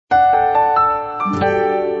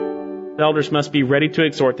Elders must be ready to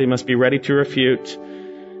exhort, they must be ready to refute,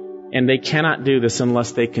 and they cannot do this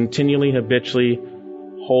unless they continually, habitually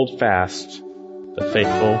hold fast the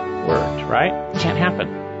faithful word, right? Can't happen.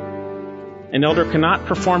 An elder cannot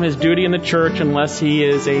perform his duty in the church unless he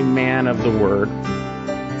is a man of the word.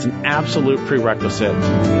 It's an absolute prerequisite.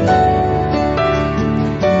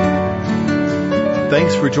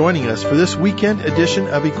 Thanks for joining us for this weekend edition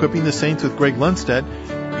of Equipping the Saints with Greg Lundstedt.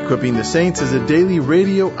 Equipping the Saints is a daily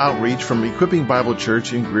radio outreach from Equipping Bible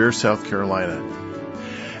Church in Greer, South Carolina.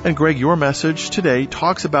 And Greg, your message today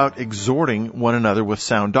talks about exhorting one another with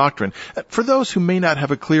sound doctrine. For those who may not have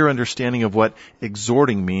a clear understanding of what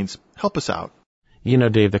exhorting means, help us out. You know,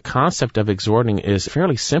 Dave, the concept of exhorting is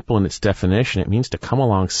fairly simple in its definition. It means to come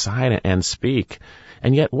alongside and speak.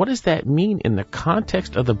 And yet, what does that mean in the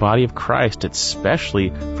context of the body of Christ, especially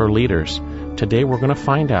for leaders? Today we're going to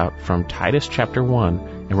find out from Titus chapter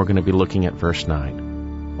 1, and we're going to be looking at verse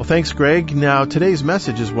 9. Well, thanks, Greg. Now, today's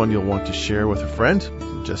message is one you'll want to share with a friend.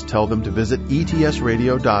 Just tell them to visit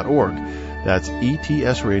etsradio.org. That's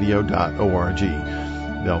etsradio.org.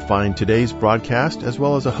 They'll find today's broadcast as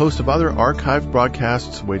well as a host of other archived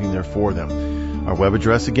broadcasts waiting there for them. Our web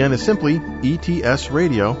address again is simply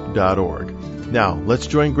etsradio.org. Now, let's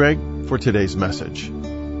join Greg for today's message.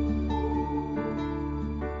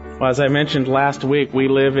 Well, as I mentioned last week, we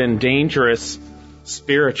live in dangerous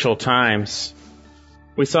spiritual times.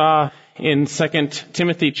 We saw in 2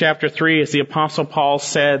 Timothy chapter 3, as the Apostle Paul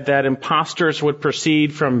said, that impostors would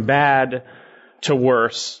proceed from bad to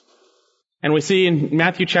worse. And we see in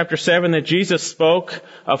Matthew chapter 7 that Jesus spoke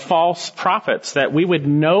of false prophets, that we would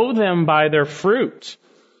know them by their fruit.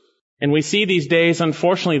 And we see these days,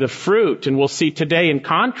 unfortunately, the fruit, and we'll see today in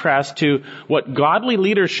contrast to what godly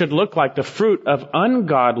leaders should look like, the fruit of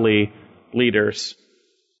ungodly leaders.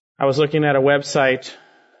 I was looking at a website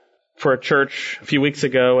for a church a few weeks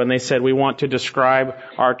ago, and they said, we want to describe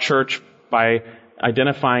our church by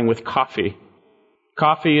identifying with coffee.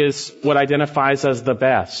 Coffee is what identifies as the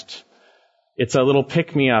best. It's a little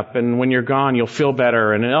pick-me-up, and when you're gone, you'll feel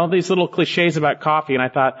better, and all these little cliches about coffee. And I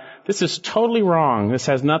thought, this is totally wrong. This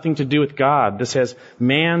has nothing to do with God. This has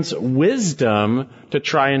man's wisdom to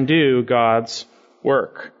try and do God's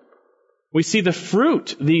work. We see the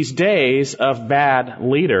fruit these days of bad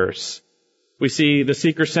leaders. We see the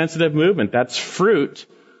seeker-sensitive movement. That's fruit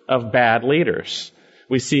of bad leaders.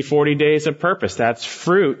 We see 40 Days of Purpose. That's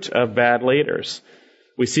fruit of bad leaders.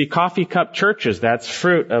 We see coffee cup churches. That's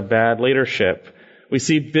fruit of bad leadership. We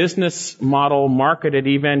see business model marketed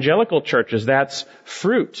evangelical churches. That's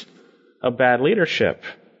fruit of bad leadership.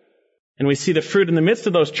 And we see the fruit in the midst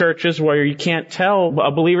of those churches where you can't tell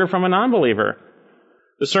a believer from a non-believer.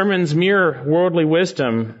 The sermons mirror worldly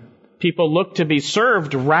wisdom. People look to be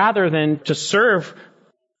served rather than to serve.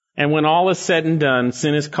 And when all is said and done,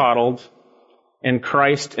 sin is coddled, and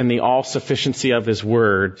Christ and the all-sufficiency of His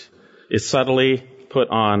Word is subtly put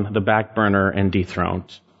on the back burner and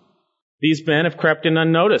dethroned. These men have crept in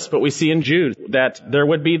unnoticed, but we see in Jude that there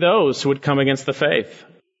would be those who would come against the faith.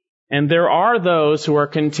 And there are those who are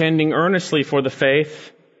contending earnestly for the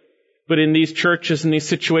faith, but in these churches and these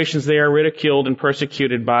situations they are ridiculed and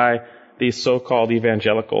persecuted by these so-called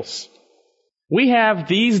evangelicals. We have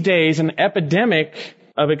these days an epidemic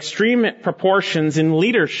of extreme proportions in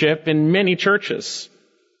leadership in many churches.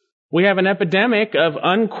 We have an epidemic of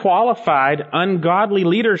unqualified, ungodly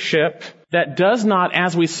leadership that does not,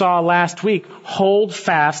 as we saw last week, hold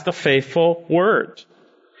fast the faithful word.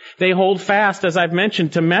 They hold fast, as I've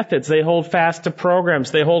mentioned, to methods. They hold fast to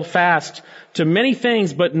programs. They hold fast to many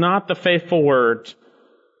things, but not the faithful word.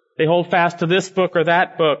 They hold fast to this book or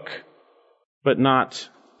that book, but not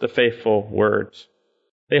the faithful word.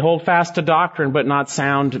 They hold fast to doctrine, but not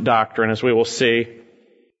sound doctrine, as we will see.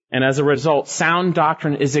 And as a result, sound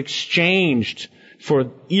doctrine is exchanged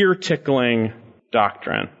for ear-tickling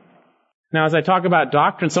doctrine. Now, as I talk about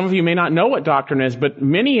doctrine, some of you may not know what doctrine is, but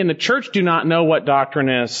many in the church do not know what doctrine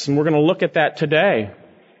is. And we're going to look at that today.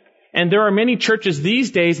 And there are many churches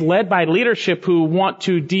these days led by leadership who want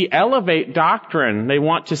to de-elevate doctrine. They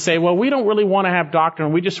want to say, well, we don't really want to have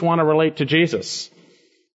doctrine. We just want to relate to Jesus.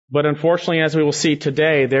 But unfortunately, as we will see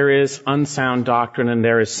today, there is unsound doctrine and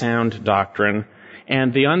there is sound doctrine.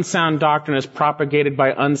 And the unsound doctrine is propagated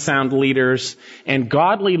by unsound leaders, and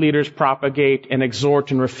godly leaders propagate and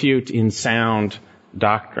exhort and refute in sound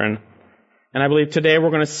doctrine. And I believe today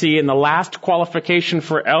we're going to see in the last qualification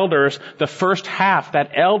for elders, the first half,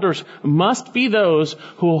 that elders must be those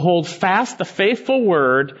who hold fast the faithful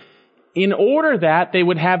word in order that they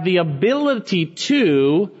would have the ability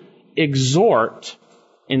to exhort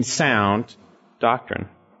in sound doctrine.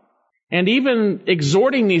 And even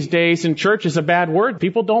exhorting these days in church is a bad word.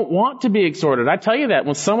 People don't want to be exhorted. I tell you that.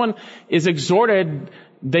 When someone is exhorted,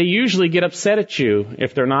 they usually get upset at you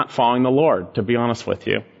if they're not following the Lord, to be honest with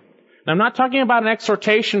you. Now, I'm not talking about an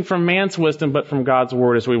exhortation from man's wisdom, but from God's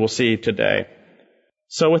Word, as we will see today.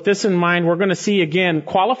 So with this in mind, we're going to see again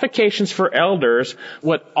qualifications for elders,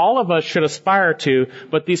 what all of us should aspire to,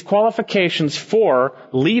 but these qualifications for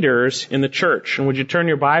leaders in the church. And would you turn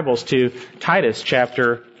your Bibles to Titus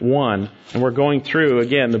chapter 1? And we're going through,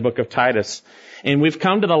 again, the book of Titus. And we've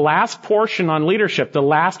come to the last portion on leadership, the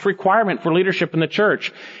last requirement for leadership in the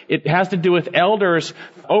church. It has to do with elders,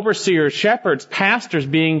 overseers, shepherds, pastors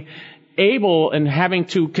being able and having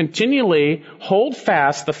to continually hold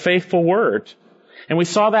fast the faithful word. And we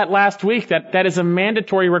saw that last week, that is a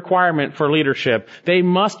mandatory requirement for leadership. They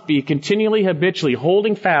must be continually, habitually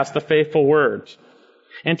holding fast the faithful words.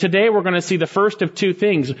 And today we're going to see the first of two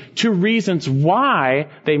things, two reasons why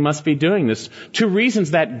they must be doing this. Two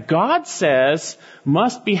reasons that God says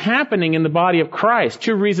must be happening in the body of Christ.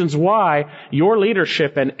 Two reasons why your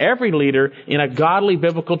leadership and every leader in a godly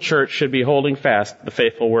biblical church should be holding fast the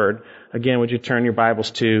faithful word. Again, would you turn your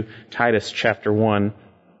Bibles to Titus chapter 1.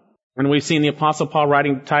 And we've seen the Apostle Paul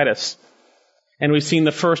writing to Titus. And we've seen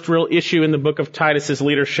the first real issue in the book of Titus is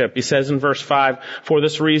leadership. He says in verse 5, "For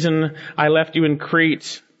this reason I left you in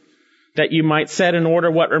Crete, that you might set in order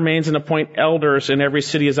what remains and appoint elders in every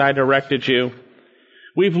city as I directed you."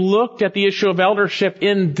 We've looked at the issue of eldership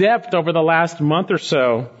in depth over the last month or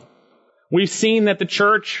so. We've seen that the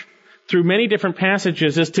church, through many different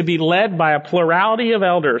passages, is to be led by a plurality of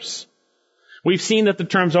elders. We've seen that the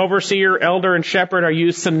terms overseer, elder, and shepherd are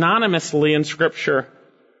used synonymously in Scripture.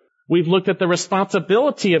 We've looked at the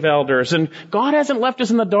responsibility of elders, and God hasn't left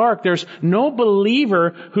us in the dark. There's no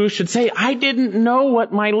believer who should say, "I didn't know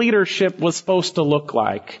what my leadership was supposed to look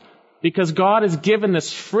like," because God has given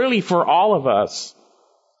this freely for all of us.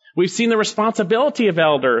 We've seen the responsibility of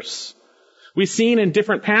elders. We've seen in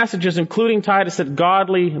different passages, including Titus, that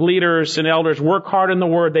godly leaders and elders work hard in the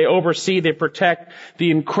Word. They oversee, they protect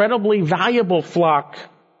the incredibly valuable flock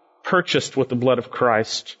purchased with the blood of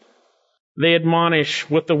Christ. They admonish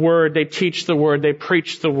with the Word, they teach the Word, they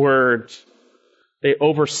preach the Word. They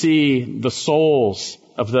oversee the souls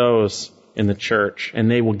of those in the church,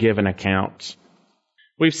 and they will give an account.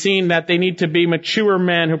 We've seen that they need to be mature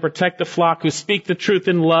men who protect the flock, who speak the truth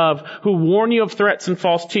in love, who warn you of threats and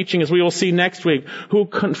false teaching, as we will see next week, who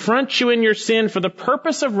confront you in your sin for the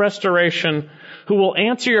purpose of restoration, who will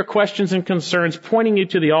answer your questions and concerns, pointing you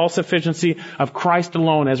to the all-sufficiency of Christ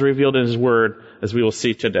alone as revealed in His Word, as we will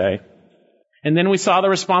see today. And then we saw the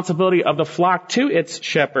responsibility of the flock to its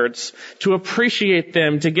shepherds, to appreciate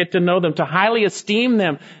them, to get to know them, to highly esteem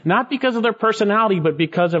them, not because of their personality, but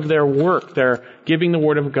because of their work. They're giving the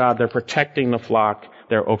Word of God, they're protecting the flock,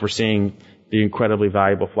 they're overseeing the incredibly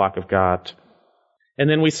valuable flock of God. And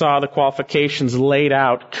then we saw the qualifications laid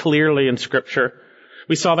out clearly in Scripture.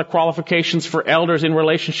 We saw the qualifications for elders in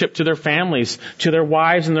relationship to their families, to their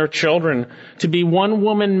wives and their children, to be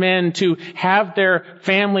one-woman men, to have their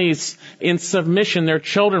families in submission, their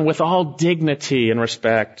children with all dignity and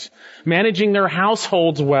respect, managing their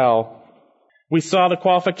households well. We saw the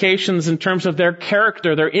qualifications in terms of their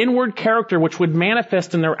character, their inward character, which would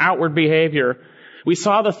manifest in their outward behavior. We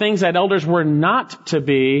saw the things that elders were not to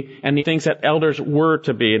be and the things that elders were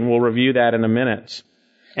to be, and we'll review that in a minute.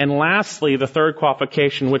 And lastly, the third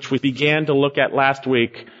qualification, which we began to look at last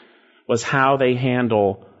week, was how they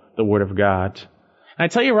handle the Word of God. And I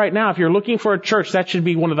tell you right now, if you're looking for a church, that should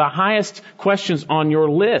be one of the highest questions on your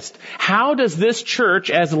list. How does this church,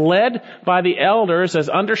 as led by the elders, as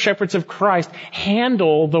under shepherds of Christ,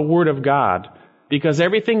 handle the Word of God? Because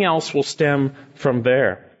everything else will stem from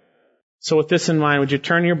there. So with this in mind, would you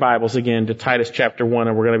turn your Bibles again to Titus chapter 1,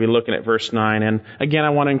 and we're going to be looking at verse 9. And again,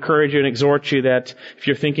 I want to encourage you and exhort you that if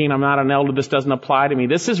you're thinking, I'm not an elder, this doesn't apply to me.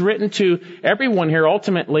 This is written to everyone here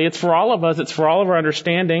ultimately. It's for all of us. It's for all of our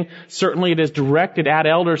understanding. Certainly it is directed at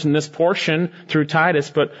elders in this portion through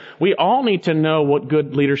Titus, but we all need to know what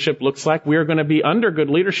good leadership looks like. We are going to be under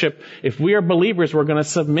good leadership. If we are believers, we're going to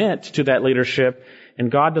submit to that leadership. And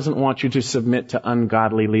God doesn't want you to submit to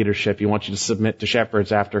ungodly leadership. He wants you to submit to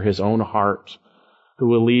shepherds after His own heart, who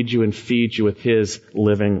will lead you and feed you with His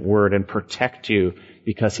living Word and protect you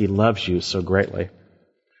because He loves you so greatly.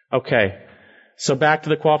 Okay, so back to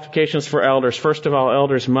the qualifications for elders. First of all,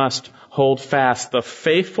 elders must hold fast the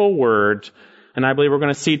faithful Word And I believe we're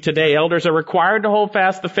going to see today, elders are required to hold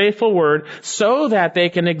fast the faithful word so that they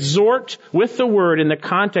can exhort with the word in the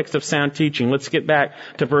context of sound teaching. Let's get back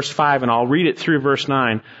to verse 5, and I'll read it through verse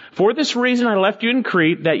 9. For this reason I left you in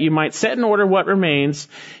Crete, that you might set in order what remains,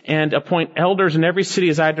 and appoint elders in every city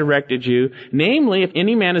as I directed you. Namely, if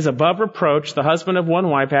any man is above reproach, the husband of one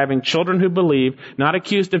wife, having children who believe, not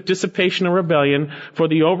accused of dissipation or rebellion, for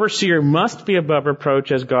the overseer must be above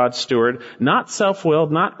reproach as God's steward, not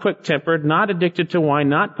self-willed, not quick-tempered, not addicted to wine,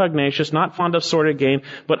 not pugnacious, not fond of sordid gain,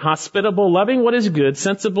 but hospitable, loving what is good,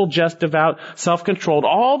 sensible, just, devout, self-controlled.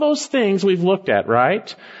 All those things we've looked at,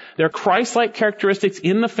 right? They're Christ-like characteristics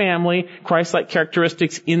in the family, Christ-like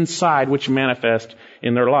characteristics inside, which manifest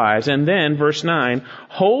in their lives. And then, verse 9,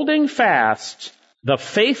 holding fast the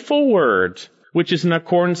faithful word, which is in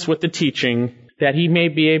accordance with the teaching, that he may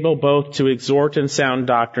be able both to exhort in sound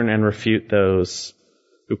doctrine and refute those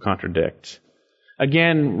who contradict.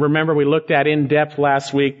 Again, remember we looked at in depth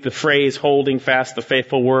last week the phrase holding fast the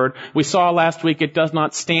faithful word. We saw last week it does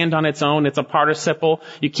not stand on its own. It's a participle.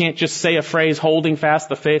 You can't just say a phrase holding fast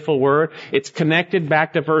the faithful word. It's connected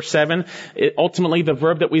back to verse 7. Ultimately, the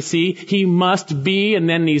verb that we see, he must be, and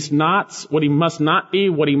then these nots, what he must not be,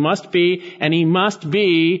 what he must be, and he must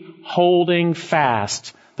be holding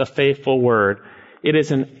fast the faithful word. It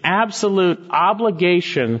is an absolute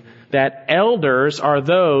obligation that elders are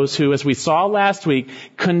those who, as we saw last week,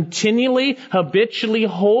 continually, habitually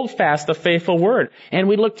hold fast the faithful word. And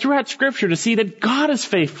we look throughout Scripture to see that God is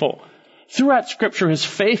faithful. Throughout Scripture, His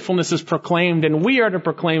faithfulness is proclaimed, and we are to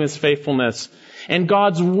proclaim His faithfulness. And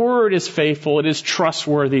God's word is faithful. It is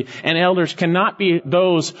trustworthy. And elders cannot be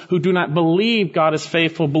those who do not believe God is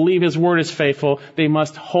faithful, believe His word is faithful. They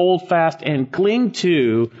must hold fast and cling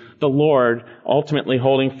to the Lord, ultimately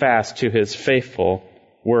holding fast to His faithful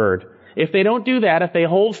word. If they don't do that, if they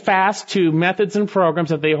hold fast to methods and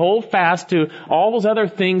programs, if they hold fast to all those other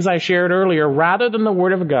things I shared earlier, rather than the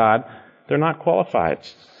Word of God, they're not qualified.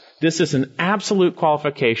 This is an absolute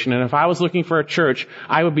qualification, and if I was looking for a church,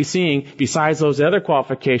 I would be seeing, besides those other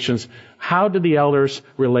qualifications, how do the elders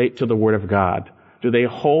relate to the Word of God? Do they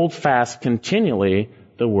hold fast continually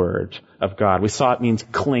the Word of God? We saw it means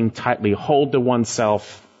cling tightly, hold to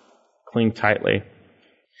oneself, cling tightly.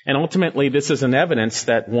 And ultimately, this is an evidence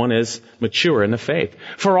that one is mature in the faith.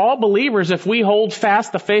 For all believers, if we hold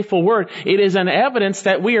fast the faithful word, it is an evidence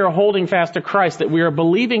that we are holding fast to Christ, that we are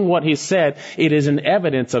believing what He said. It is an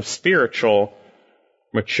evidence of spiritual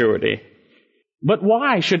maturity. But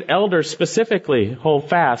why should elders specifically hold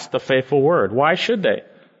fast the faithful word? Why should they?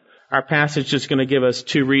 Our passage is going to give us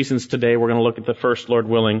two reasons today. We're going to look at the first, Lord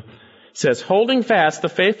willing. It says, holding fast the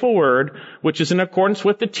faithful word, which is in accordance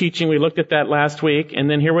with the teaching. We looked at that last week. And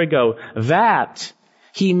then here we go. That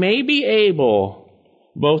he may be able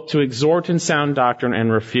both to exhort in sound doctrine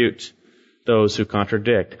and refute those who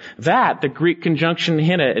contradict. That, the Greek conjunction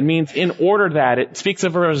hina, it means in order that. It speaks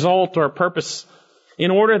of a result or a purpose.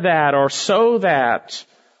 In order that, or so that.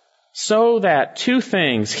 So that, two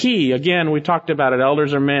things. He, again, we talked about it,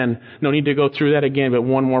 elders are men. No need to go through that again, but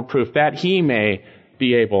one more proof. That he may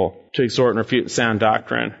be able to exhort and refute sound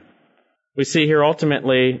doctrine. We see here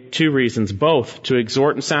ultimately two reasons, both to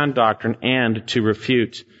exhort in sound doctrine and to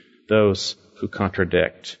refute those who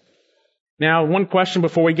contradict. Now, one question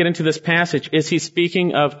before we get into this passage, is he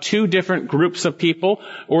speaking of two different groups of people,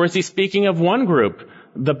 or is he speaking of one group?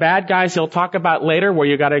 The bad guys he'll talk about later, where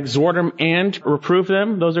you got to exhort them and reprove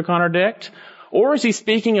them, those who contradict? Or is he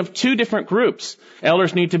speaking of two different groups?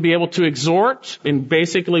 Elders need to be able to exhort in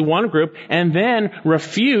basically one group and then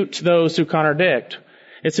refute those who contradict.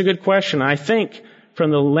 It's a good question. I think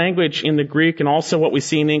from the language in the Greek and also what we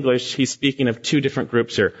see in English, he's speaking of two different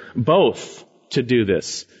groups here. Both to do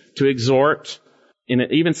this, to exhort, and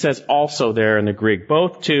it even says also there in the Greek,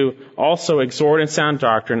 both to also exhort in sound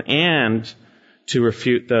doctrine and to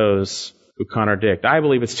refute those who contradict. I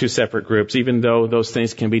believe it's two separate groups, even though those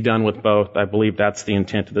things can be done with both. I believe that's the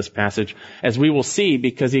intent of this passage, as we will see,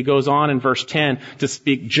 because he goes on in verse 10 to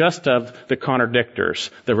speak just of the contradictors,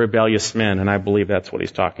 the rebellious men, and I believe that's what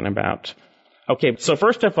he's talking about. Okay, so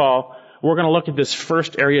first of all, we're going to look at this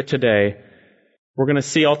first area today. We're going to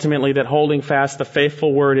see ultimately that holding fast the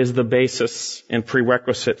faithful word is the basis and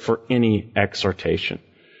prerequisite for any exhortation.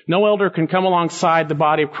 No elder can come alongside the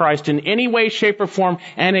body of Christ in any way, shape, or form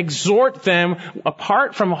and exhort them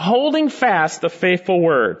apart from holding fast the faithful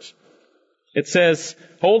word. It says,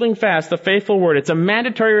 holding fast the faithful word. It's a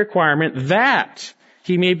mandatory requirement that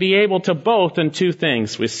he may be able to both in two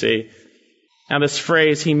things, we see. Now this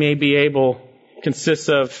phrase, he may be able, consists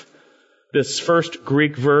of This first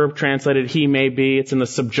Greek verb translated he may be, it's in the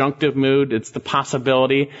subjunctive mood, it's the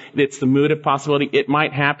possibility, it's the mood of possibility. It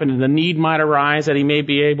might happen, and the need might arise that he may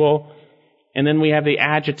be able. And then we have the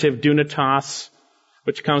adjective dunatos,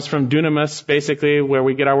 which comes from dunamis, basically where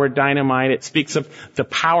we get our word dynamite. It speaks of the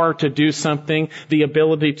power to do something, the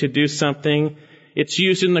ability to do something. It's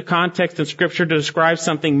used in the context of Scripture to describe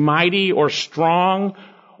something mighty or strong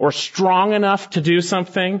enough to do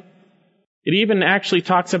something. It even actually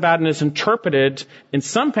talks about and is interpreted in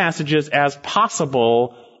some passages as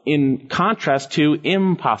possible in contrast to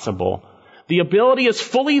impossible. The ability is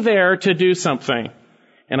fully there to do something.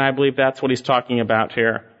 And I believe that's what he's talking about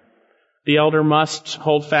here. The elder must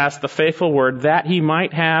hold fast the faithful word that he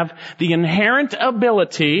might have the inherent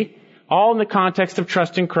ability, all in the context of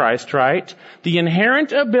trusting Christ, right? The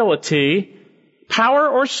inherent ability, power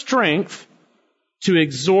or strength to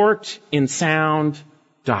exhort in sound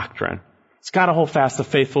doctrine. He's got to hold fast the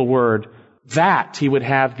faithful word that he would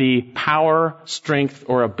have the power, strength,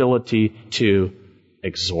 or ability to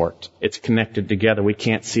exhort. It's connected together. We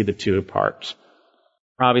can't see the two apart.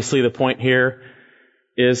 Obviously, the point here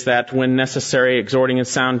is that when necessary, exhorting in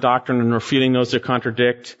sound doctrine and refuting those that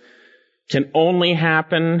contradict can only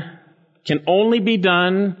happen, can only be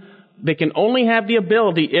done, they can only have the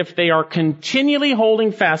ability if they are continually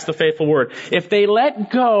holding fast the faithful word. If they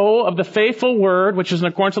let go of the faithful word, which is in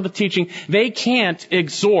accordance with the teaching, they can't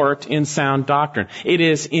exhort in sound doctrine. It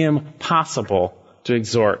is impossible to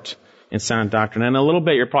exhort in sound doctrine. And in a little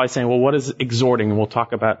bit, you're probably saying, well, what is exhorting? And we'll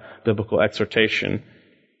talk about biblical exhortation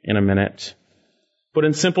in a minute. But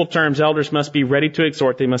in simple terms, elders must be ready to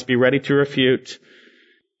exhort. They must be ready to refute.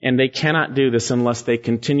 And they cannot do this unless they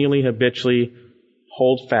continually, habitually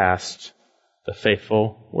hold fast the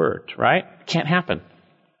faithful word, right? Can't happen.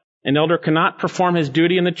 An elder cannot perform his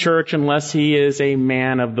duty in the church unless he is a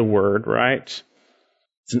man of the word, right?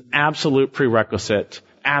 It's an absolute prerequisite.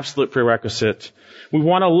 Absolute prerequisite. We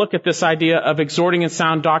want to look at this idea of exhorting in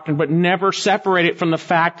sound doctrine, but never separate it from the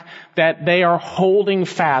fact that they are holding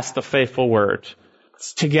fast the faithful word.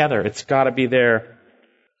 It's together. It's got to be there.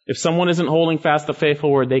 If someone isn't holding fast the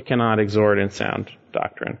faithful word, they cannot exhort in sound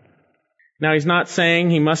doctrine. Now, he's not saying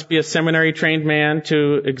he must be a seminary-trained man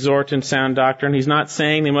to exhort in sound doctrine. He's not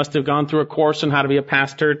saying they must have gone through a course on how to be a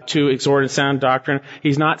pastor to exhort in sound doctrine.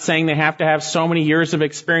 He's not saying they have to have so many years of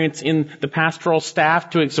experience in the pastoral staff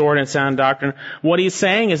to exhort in sound doctrine. What he's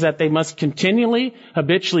saying is that they must continually,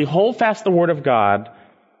 habitually hold fast the Word of God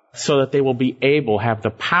so that they will be able, have the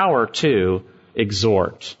power to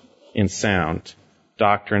exhort in sound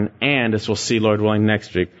doctrine and, as we'll see, Lord willing,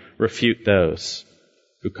 next week, refute those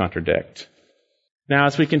who contradict. Now,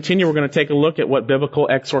 as we continue, we're going to take a look at what biblical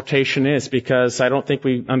exhortation is, because I don't think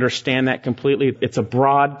we understand that completely. It's a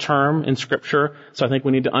broad term in Scripture, so I think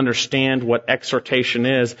we need to understand what exhortation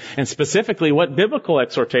is, and specifically what biblical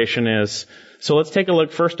exhortation is. So let's take a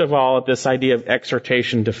look, first of all, at this idea of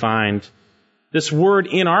exhortation defined. This word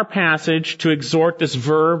in our passage, to exhort, this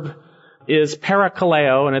verb, is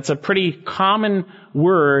parakaleo, and it's a pretty common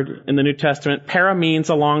word in the New Testament. Para means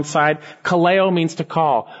alongside. Kaleo means to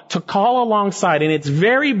call. To call alongside. In its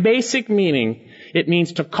very basic meaning, it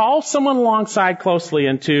means to call someone alongside closely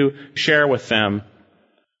and to share with them.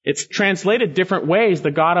 It's translated different ways.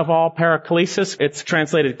 The God of all paraklesis. It's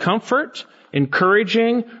translated comfort,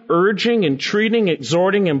 encouraging, urging, entreating,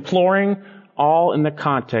 exhorting, imploring, all in the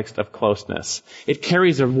context of closeness. It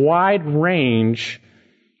carries a wide range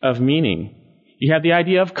of meaning. You have the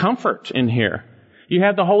idea of comfort in here. You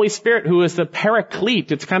have the Holy Spirit, who is the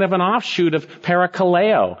paraclete. It's kind of an offshoot of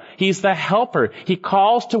parakaleo. He's the helper. He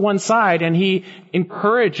calls to one side and he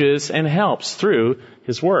encourages and helps through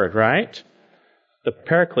his word, right? The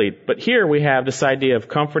paraclete. But here we have this idea of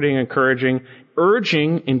comforting, encouraging,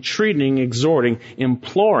 urging, entreating, exhorting,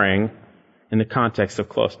 imploring in the context of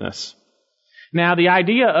closeness. Now, the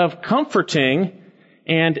idea of comforting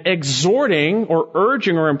and exhorting or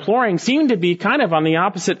urging or imploring seem to be kind of on the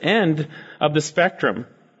opposite end of the spectrum.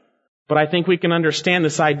 But I think we can understand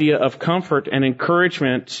this idea of comfort and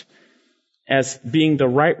encouragement as being the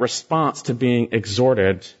right response to being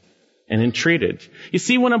exhorted and entreated. You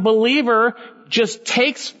see, when a believer just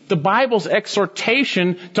takes the Bible's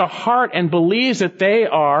exhortation to heart and believes that they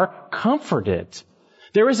are comforted,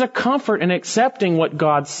 there is a comfort in accepting what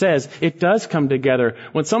God says. It does come together.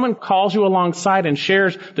 When someone calls you alongside and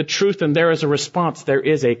shares the truth and there is a response, there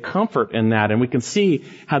is a comfort in that. And we can see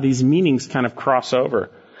how these meanings kind of cross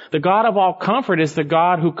over. The God of all comfort is the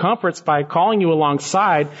God who comforts by calling you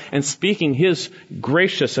alongside and speaking His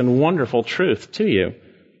gracious and wonderful truth to you.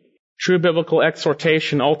 True biblical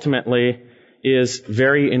exhortation ultimately is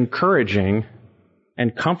very encouraging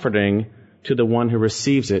and comforting to the one who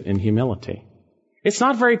receives it in humility. It's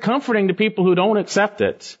not very comforting to people who don't accept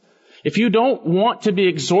it. If you don't want to be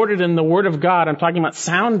exhorted in the Word of God, I'm talking about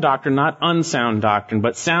sound doctrine, not unsound doctrine,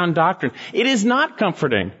 but sound doctrine. It is not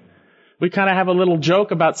comforting. We kind of have a little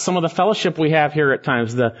joke about some of the fellowship we have here at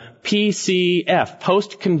times, the PCF,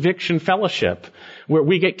 post-conviction fellowship, where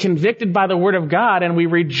we get convicted by the Word of God and we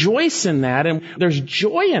rejoice in that, and there's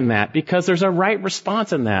joy in that because there's a right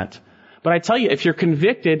response in that. But I tell you, if you're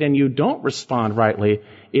convicted and you don't respond rightly,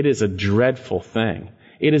 it is a dreadful thing.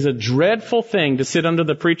 It is a dreadful thing to sit under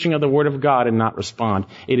the preaching of the Word of God and not respond.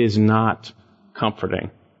 It is not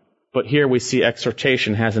comforting. But here we see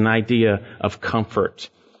exhortation has an idea of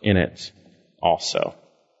comfort in it also.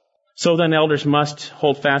 So then elders must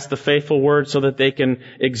hold fast the faithful word so that they can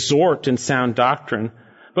exhort in sound doctrine.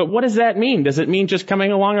 But what does that mean? Does it mean just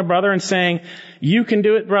coming along a brother and saying, you can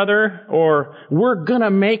do it, brother, or we're gonna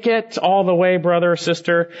make it all the way, brother or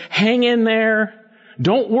sister, hang in there,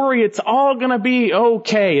 don't worry, it's all gonna be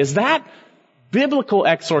okay? Is that biblical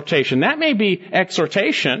exhortation? That may be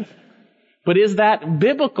exhortation, but is that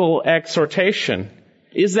biblical exhortation?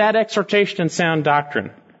 Is that exhortation in sound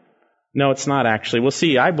doctrine? No, it's not actually. We'll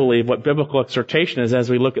see, I believe, what biblical exhortation is as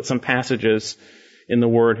we look at some passages in the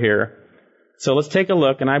Word here. So let's take a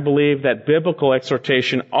look, and I believe that biblical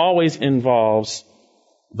exhortation always involves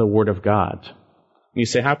the Word of God. You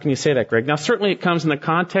say, how can you say that, Greg? Now, certainly it comes in the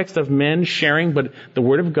context of men sharing, but the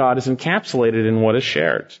Word of God is encapsulated in what is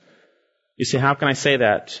shared. You say, how can I say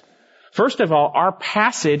that? First of all, our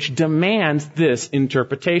passage demands this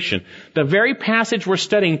interpretation. The very passage we're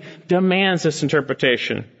studying demands this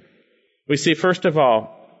interpretation. We see, first of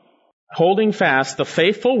all, holding fast the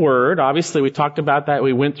faithful word. Obviously, we talked about that.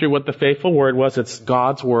 We went through what the faithful word was. It's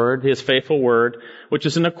God's word, His faithful word, which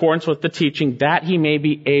is in accordance with the teaching that He may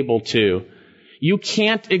be able to. You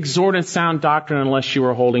can't exhort in sound doctrine unless you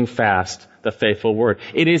are holding fast the faithful word.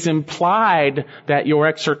 It is implied that your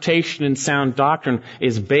exhortation in sound doctrine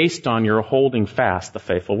is based on your holding fast the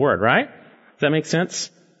faithful word, right? Does that make sense?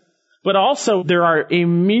 But also, there are a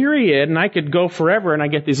myriad, and I could go forever, and I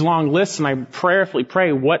get these long lists, and I prayerfully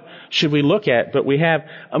pray, what should we look at? But we have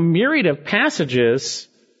a myriad of passages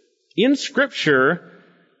in Scripture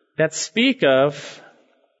that speak of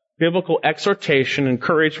biblical exhortation,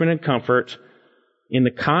 encouragement, and comfort in the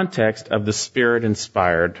context of the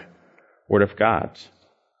Spirit-inspired Word of God.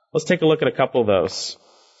 Let's take a look at a couple of those.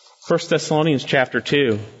 1 Thessalonians chapter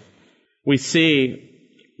 2. We see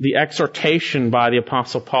the exhortation by the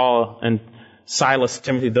Apostle Paul and Silas,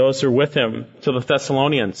 Timothy, those who are with him, to the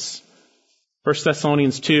Thessalonians. 1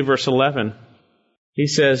 Thessalonians 2, verse 11. He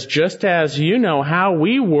says, just as you know how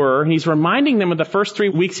we were, he's reminding them of the first 3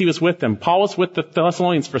 weeks he was with them. Paul was with the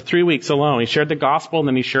Thessalonians for 3 weeks alone. He shared the gospel and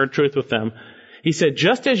then he shared truth with them. He said,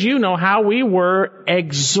 just as you know how we were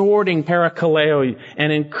exhorting, parakaleo,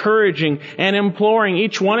 and encouraging and imploring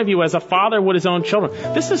each one of you as a father would his own children.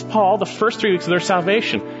 This is Paul, the first 3 weeks of their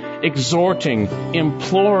salvation. Exhorting,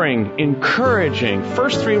 imploring, encouraging.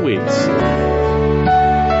 First 3 weeks.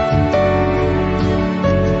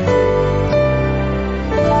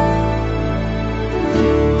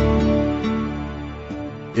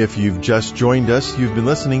 If you've just joined us, you've been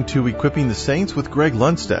listening to Equipping the Saints with Greg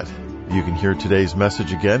Lundstedt. You can hear today's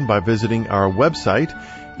message again by visiting our website,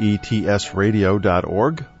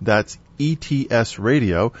 etsradio.org. That's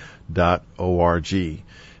etsradio.org.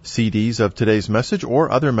 CDs of today's message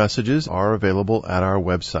or other messages are available at our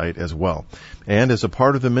website as well. And as a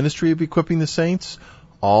part of the ministry of Equipping the Saints,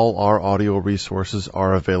 all our audio resources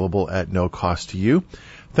are available at no cost to you,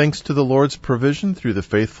 thanks to the Lord's provision through the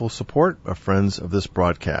faithful support of friends of this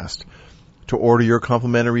broadcast. To order your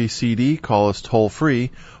complimentary CD, call us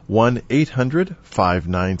toll-free,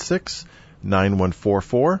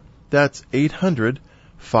 1-800-596-9144. That's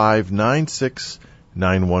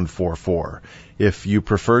 800-596-9144. If you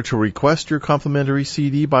prefer to request your complimentary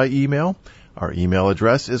CD by email, our email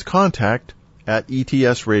address is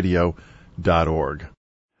contact@etsradio.org.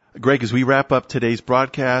 Greg, as we wrap up today's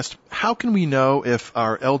broadcast, how can we know if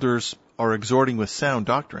our elders are exhorting with sound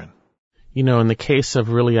doctrine? You know, in the case of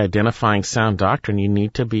really identifying sound doctrine, you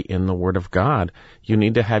need to be in the Word of God. You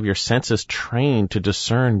need to have your senses trained to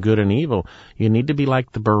discern good and evil. You need to be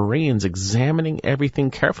like the Bereans, examining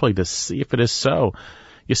everything carefully to see if it is so.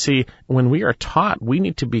 You see, when we are taught, we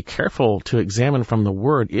need to be careful to examine from the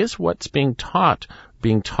Word. Is what's being taught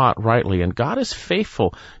being taught rightly. And God is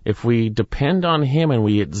faithful if we depend on Him and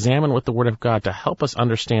we examine with the Word of God to help us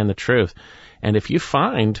understand the truth. And if you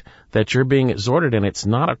find that you're being exhorted and it's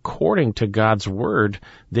not according to God's Word,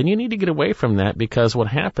 then you need to get away from that, because what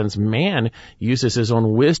happens, man uses his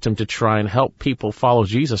own wisdom to try and help people follow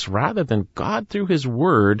Jesus rather than God through His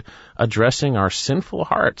Word addressing our sinful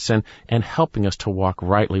hearts and helping us to walk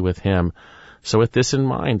rightly with Him. So with this in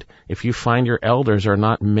mind, if you find your elders are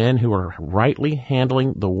not men who are rightly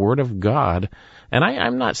handling the Word of God, and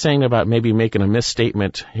I'm not saying about maybe making a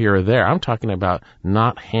misstatement here or there. I'm talking about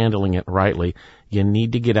not handling it rightly. You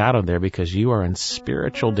need to get out of there because you are in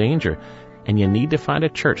spiritual danger. And you need to find a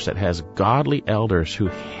church that has godly elders who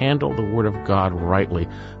handle the Word of God rightly,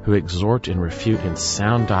 who exhort and refute in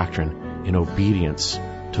sound doctrine in obedience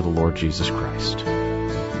to the Lord Jesus Christ.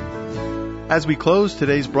 As we close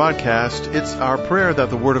today's broadcast, it's our prayer that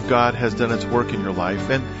the Word of God has done its work in your life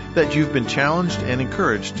and that you've been challenged and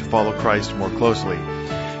encouraged to follow Christ more closely.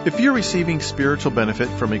 If you're receiving spiritual benefit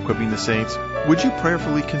from equipping the saints, would you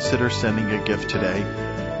prayerfully consider sending a gift today?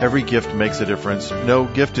 Every gift makes a difference. No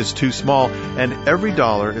gift is too small, and every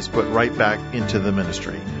dollar is put right back into the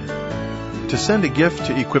ministry. To send a gift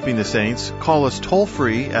to Equipping the Saints, call us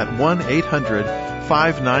toll-free at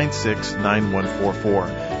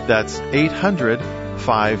 1-800-596-9144. That's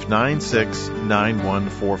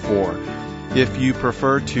 800-596-9144. If you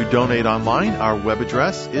prefer to donate online, our web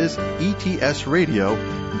address is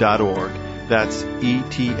etsradio.org. That's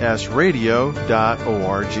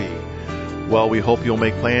etsradio.org. Well, we hope you'll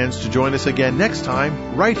make plans to join us again next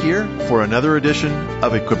time, right here, for another edition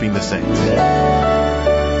of Equipping the Saints.